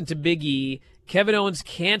bonks into Big E. Kevin Owens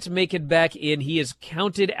can't make it back in. He is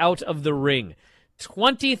counted out of the ring.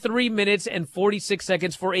 23 minutes and 46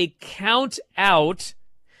 seconds for a count out.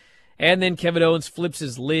 And then Kevin Owens flips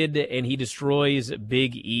his lid and he destroys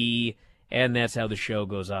Big E. And that's how the show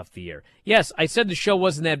goes off the air. Yes, I said the show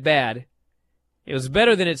wasn't that bad. It was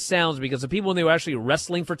better than it sounds because the people, when they were actually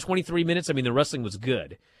wrestling for 23 minutes, I mean, the wrestling was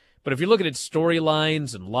good. But if you're looking at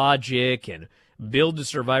storylines and logic and build to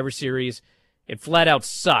Survivor Series, it flat out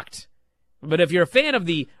sucked. But if you're a fan of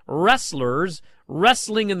the wrestlers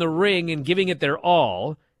wrestling in the ring and giving it their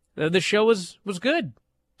all, the show was good.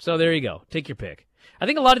 So there you go. Take your pick. I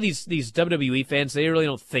think a lot of these WWE fans, they really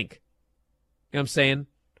don't think. You know what I'm saying?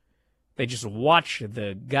 They just watch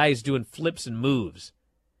the guys doing flips and moves.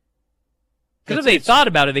 Because if they thought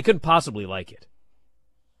about it, they couldn't possibly like it.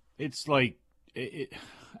 It's like,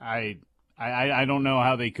 I don't know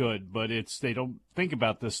how they could, but they don't think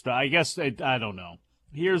about this stuff. I guess, I don't know.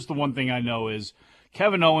 Here's the one thing I know is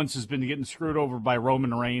Kevin Owens has been getting screwed over by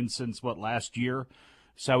Roman Reigns since, last year?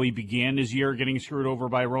 That's how he began his year, getting screwed over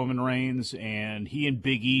by Roman Reigns, and he and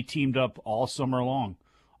Big E teamed up all summer long.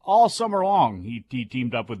 All summer long, he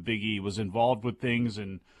teamed up with Big E, was involved with things,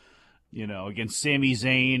 and, against Sami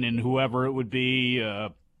Zayn and whoever it would be,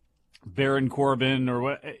 Baron Corbin or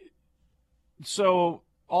what. So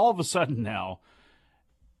all of a sudden now,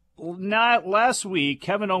 last week,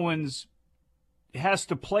 Kevin Owens has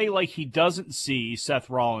to play like he doesn't see Seth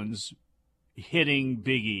Rollins hitting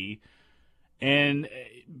Big E,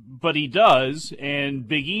 but he does, and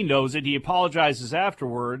Big E knows it. He apologizes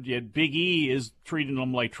afterward, yet Big E is treating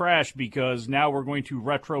him like trash because now we're going to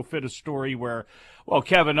retrofit a story where,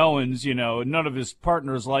 Kevin Owens, none of his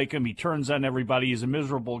partners like him. He turns on everybody. He's a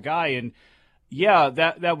miserable guy, and yeah,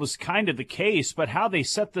 that was kind of the case, but how they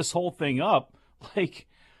set this whole thing up,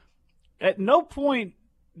 at no point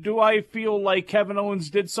do I feel like Kevin Owens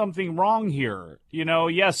did something wrong here.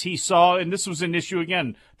 Yes, he saw, and this was an issue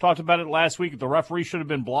again, talked about it last week, the referee should have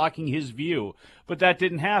been blocking his view, but that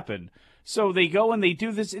didn't happen. So they go and they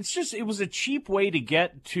do this. It was a cheap way to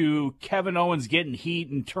get to Kevin Owens getting heat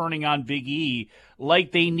and turning on Big E,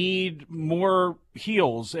 like they need more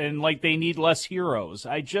heels and like they need less heroes.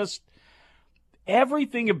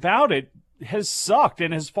 Everything about it has sucked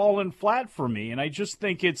and has fallen flat for me, and I just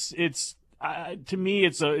think it's to me,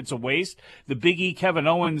 it's a waste. The Big E, Kevin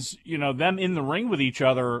Owens, them in the ring with each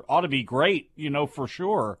other ought to be great, for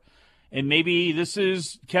sure. And maybe this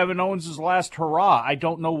is Kevin Owens' last hurrah. I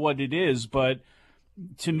don't know what it is, but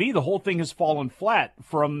to me, the whole thing has fallen flat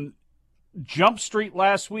from Jump Street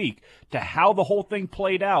last week to how the whole thing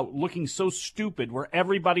played out, looking so stupid, where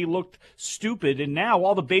everybody looked stupid, and now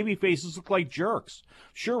all the baby faces look like jerks.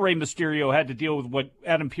 Sure, Rey Mysterio had to deal with what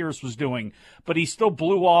Adam Pearce was doing, but he still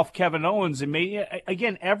blew off Kevin Owens and made,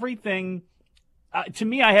 again, everything. To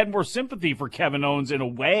me, I had more sympathy for Kevin Owens in a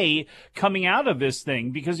way coming out of this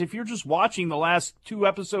thing, because if you're just watching the last 2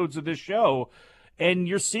 episodes of this show and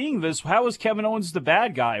you're seeing this, how is Kevin Owens the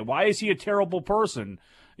bad guy? Why is he a terrible person?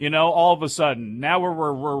 All of a sudden, now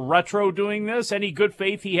we're retro doing this. Any good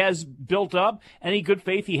faith he has built up, any good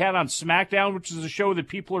faith he had on SmackDown, which is a show that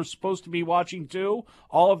people are supposed to be watching too,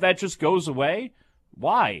 all of that just goes away.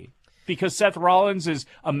 Why? Because Seth Rollins is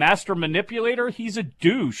a master manipulator? He's a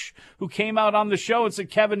douche who came out on the show and said,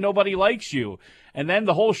 Kevin, nobody likes you. And then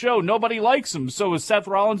the whole show, nobody likes him. So is Seth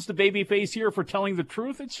Rollins the babyface here for telling the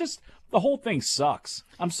truth? It's just, the whole thing sucks.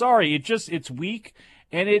 I'm sorry. It's weak.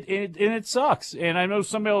 And it sucks. And I know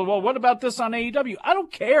somebody will, what about this on AEW? I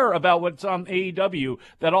don't care about what's on AEW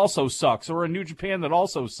that also sucks, or in New Japan that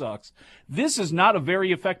also sucks. This is not a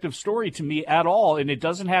very effective story to me at all, and it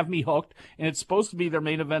doesn't have me hooked, and it's supposed to be their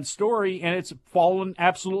main event story, and it's fallen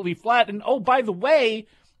absolutely flat. And, oh, by the way,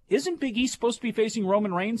 isn't Big E supposed to be facing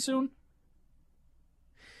Roman Reigns soon?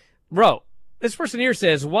 Bro, this person here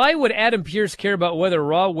says, why would Adam Pearce care about whether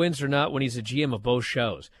Raw wins or not when he's a GM of both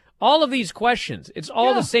shows? All of these questions, it's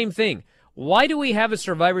all the same thing. Why do we have a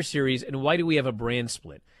Survivor Series and why do we have a brand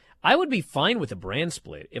split? I would be fine with a brand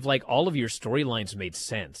split if, all of your storylines made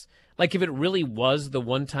sense. If it really was the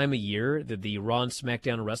one time a year that the Raw and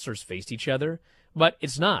SmackDown wrestlers faced each other. But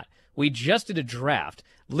it's not. We just did a draft.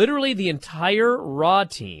 Literally the entire Raw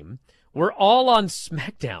team were all on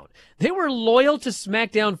SmackDown. They were loyal to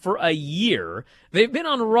SmackDown for a year. They've been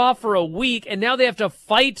on Raw for a week, and now they have to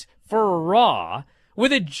fight for Raw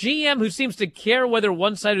with a GM who seems to care whether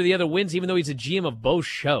one side or the other wins, even though he's a GM of both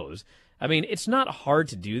shows. I mean, it's not hard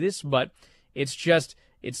to do this, but it's just,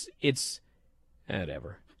 it's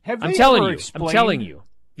whatever. I'm telling you,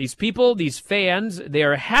 these people, these fans, they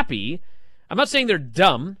are happy. I'm not saying they're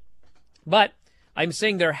dumb, but I'm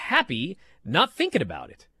saying they're happy not thinking about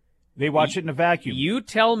it. They watch it in a vacuum. You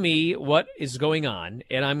tell me what is going on,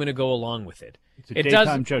 and I'm going to go along with it. It's a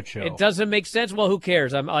daytime judge show. It doesn't make sense. Well, who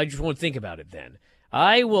cares? I just won't think about it then.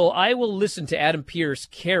 I will listen to Adam Pearce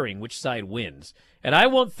caring which side wins. And I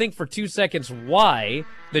won't think for 2 seconds why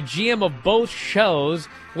the GM of both shows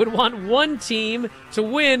would want one team to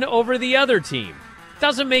win over the other team.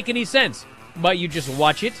 Doesn't make any sense. But you just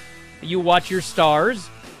watch it. You watch your stars.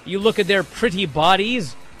 You look at their pretty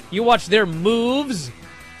bodies. You watch their moves.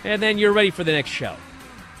 And then you're ready for the next show.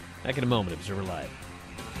 Back in a moment, Observer Live.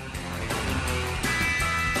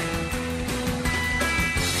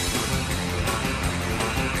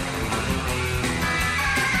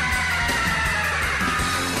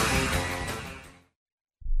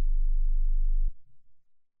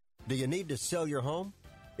 Do you need to sell your home?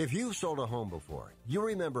 If you've sold a home before, you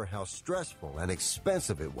remember how stressful and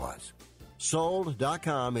expensive it was.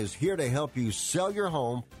 Sold.com is here to help you sell your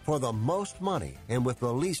home for the most money and with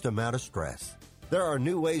the least amount of stress. There are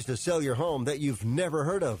new ways to sell your home that you've never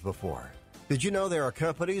heard of before. Did you know there are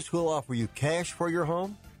companies who will offer you cash for your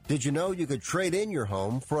home? Did you know you could trade in your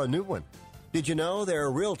home for a new one? Did you know there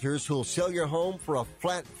are realtors who will sell your home for a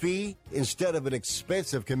flat fee instead of an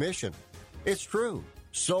expensive commission? It's true.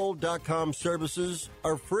 Sold.com services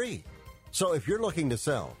are free. So if you're looking to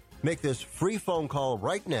sell, make this free phone call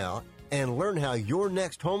right now and learn how your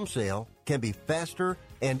next home sale can be faster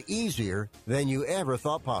and easier than you ever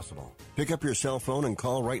thought possible. Pick up your cell phone and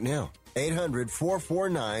call right now.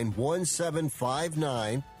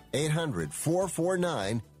 800-449-1759.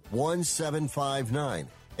 800-449-1759.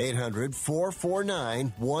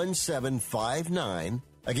 800-449-1759.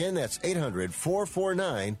 Again, that's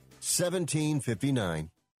 800-449-1759.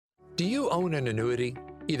 Do you own an annuity,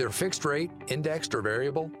 either fixed rate, indexed, or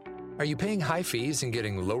variable? Are you paying high fees and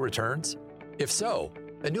getting low returns? If so,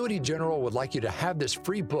 Annuity General would like you to have this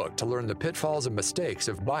free book to learn the pitfalls and mistakes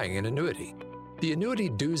of buying an annuity. The Annuity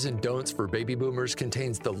Do's and Don'ts for Baby Boomers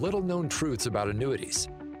contains the little-known truths about annuities,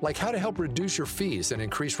 like how to help reduce your fees and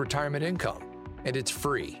increase retirement income. And it's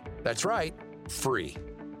free. That's right, free.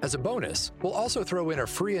 As a bonus, we'll also throw in a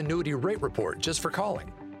free annuity rate report just for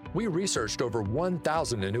calling. We researched over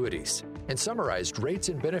 1,000 annuities and summarized rates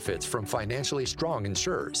and benefits from financially strong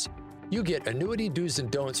insurers. You get Annuity Do's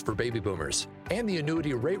and Don'ts for Baby Boomers and the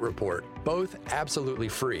Annuity Rate Report, both absolutely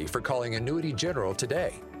free for calling Annuity General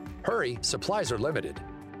today. Hurry, supplies are limited.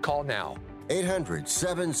 Call now.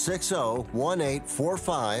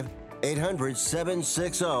 800-760-1845.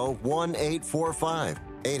 800-760-1845.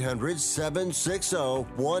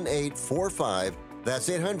 800-760-1845. That's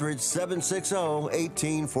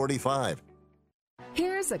 800-760-1845.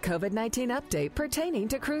 Here's a COVID-19 update pertaining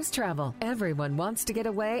to cruise travel. Everyone wants to get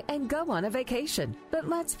away and go on a vacation. But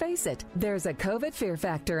let's face it, there's a COVID fear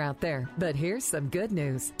factor out there. But here's some good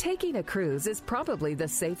news. Taking a cruise is probably the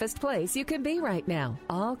safest place you can be right now.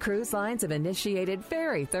 All cruise lines have initiated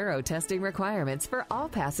very thorough testing requirements for all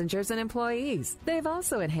passengers and employees. They've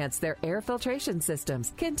also enhanced their air filtration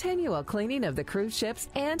systems, continual cleaning of the cruise ships,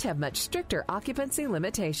 and have much stricter occupancy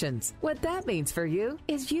limitations. What that means for you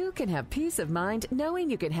is you can have peace of mind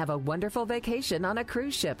knowing you can have a wonderful vacation on a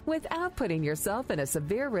cruise ship without putting yourself in a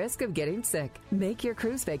severe risk of getting sick. Make your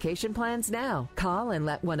cruise vacation plans now. Call and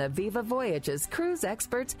let one of Viva Voyage's cruise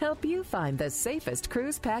experts help you find the safest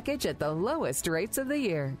cruise package at the lowest rates of the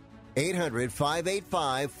year.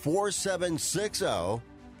 800-585-4760.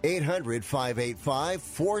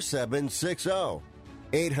 800-585-4760.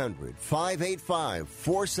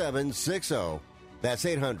 800-585-4760. That's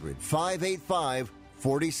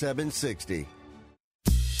 800-585-4760.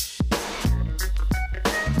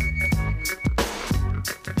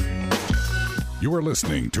 You are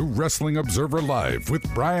listening to Wrestling Observer Live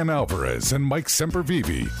with Bryan Alvarez and Mike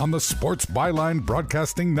Sempervive on the Sports Byline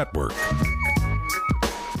Broadcasting Network.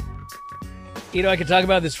 You know, I could talk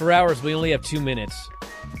about this for hours. We only have 2 minutes.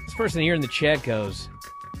 This person here in the chat goes,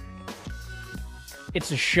 it's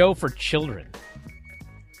a show for children.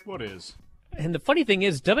 What is? And the funny thing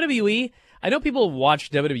is, WWE, I know people watch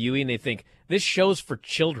WWE and they think, this show's for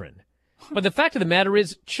children. But the fact of the matter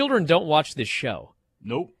is, children don't watch this show.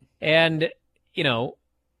 Nope. And, you know,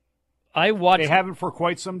 I watch... They haven't for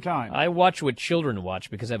quite some time. I watch what children watch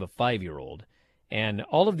because I have a 5-year-old. And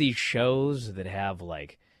all of these shows that have,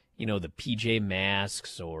 like, you know, the PJ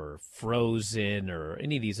Masks or Frozen or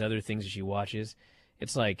any of these other things that she watches,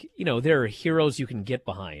 it's like, you know, there are heroes you can get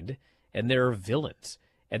behind, and there are villains.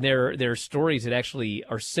 And there are stories that actually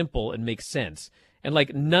are simple and make sense. And,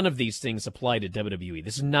 like, none of these things apply to WWE.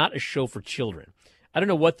 This is not a show for children. I don't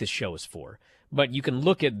know what this show is for, but you can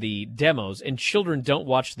look at the demos, and children don't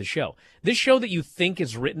watch the show. This show that you think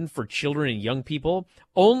is written for children and young people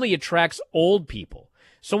only attracts old people.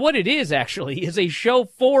 So what it is, actually, is a show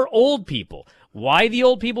for old people. Why the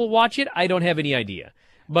old people watch it, I don't have any idea.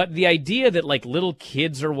 But the idea that, like, little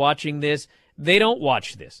kids are watching this, they don't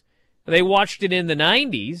watch this. They watched it in the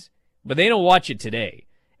 90s, but they don't watch it today.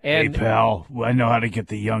 And, hey, pal, I know how to get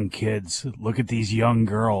the young kids. Look at these young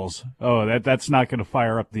girls. Oh, that's not going to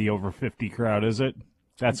fire up the over 50 crowd, is it?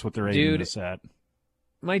 That's what they're aiming this at.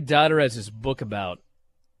 My daughter has this book about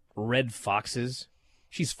red foxes.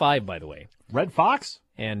 She's 5, by the way. Red fox?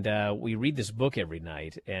 And we read this book every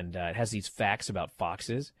night, and it has these facts about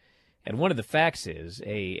foxes. And one of the facts is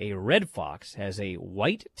a red fox has a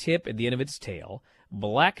white tip at the end of its tail,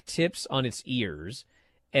 black tips on its ears,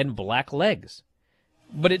 and black legs.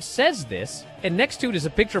 But it says this, and next to it is a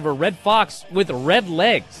picture of a red fox with red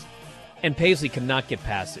legs. And Paisley cannot get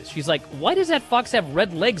past this. She's like, why does that fox have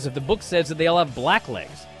red legs if the book says that they all have black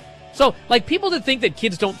legs? So, like, people that think that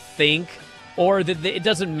kids don't think or that it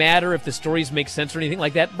doesn't matter if the stories make sense or anything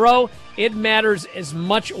like that. Bro, it matters as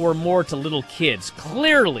much or more to little kids,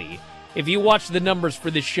 clearly, if you watch the numbers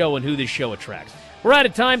for this show and who this show attracts. We're out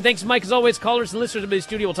of time. Thanks, Mike, as always. Callers and listeners to the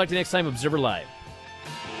studio. We'll talk to you next time. Observer Live.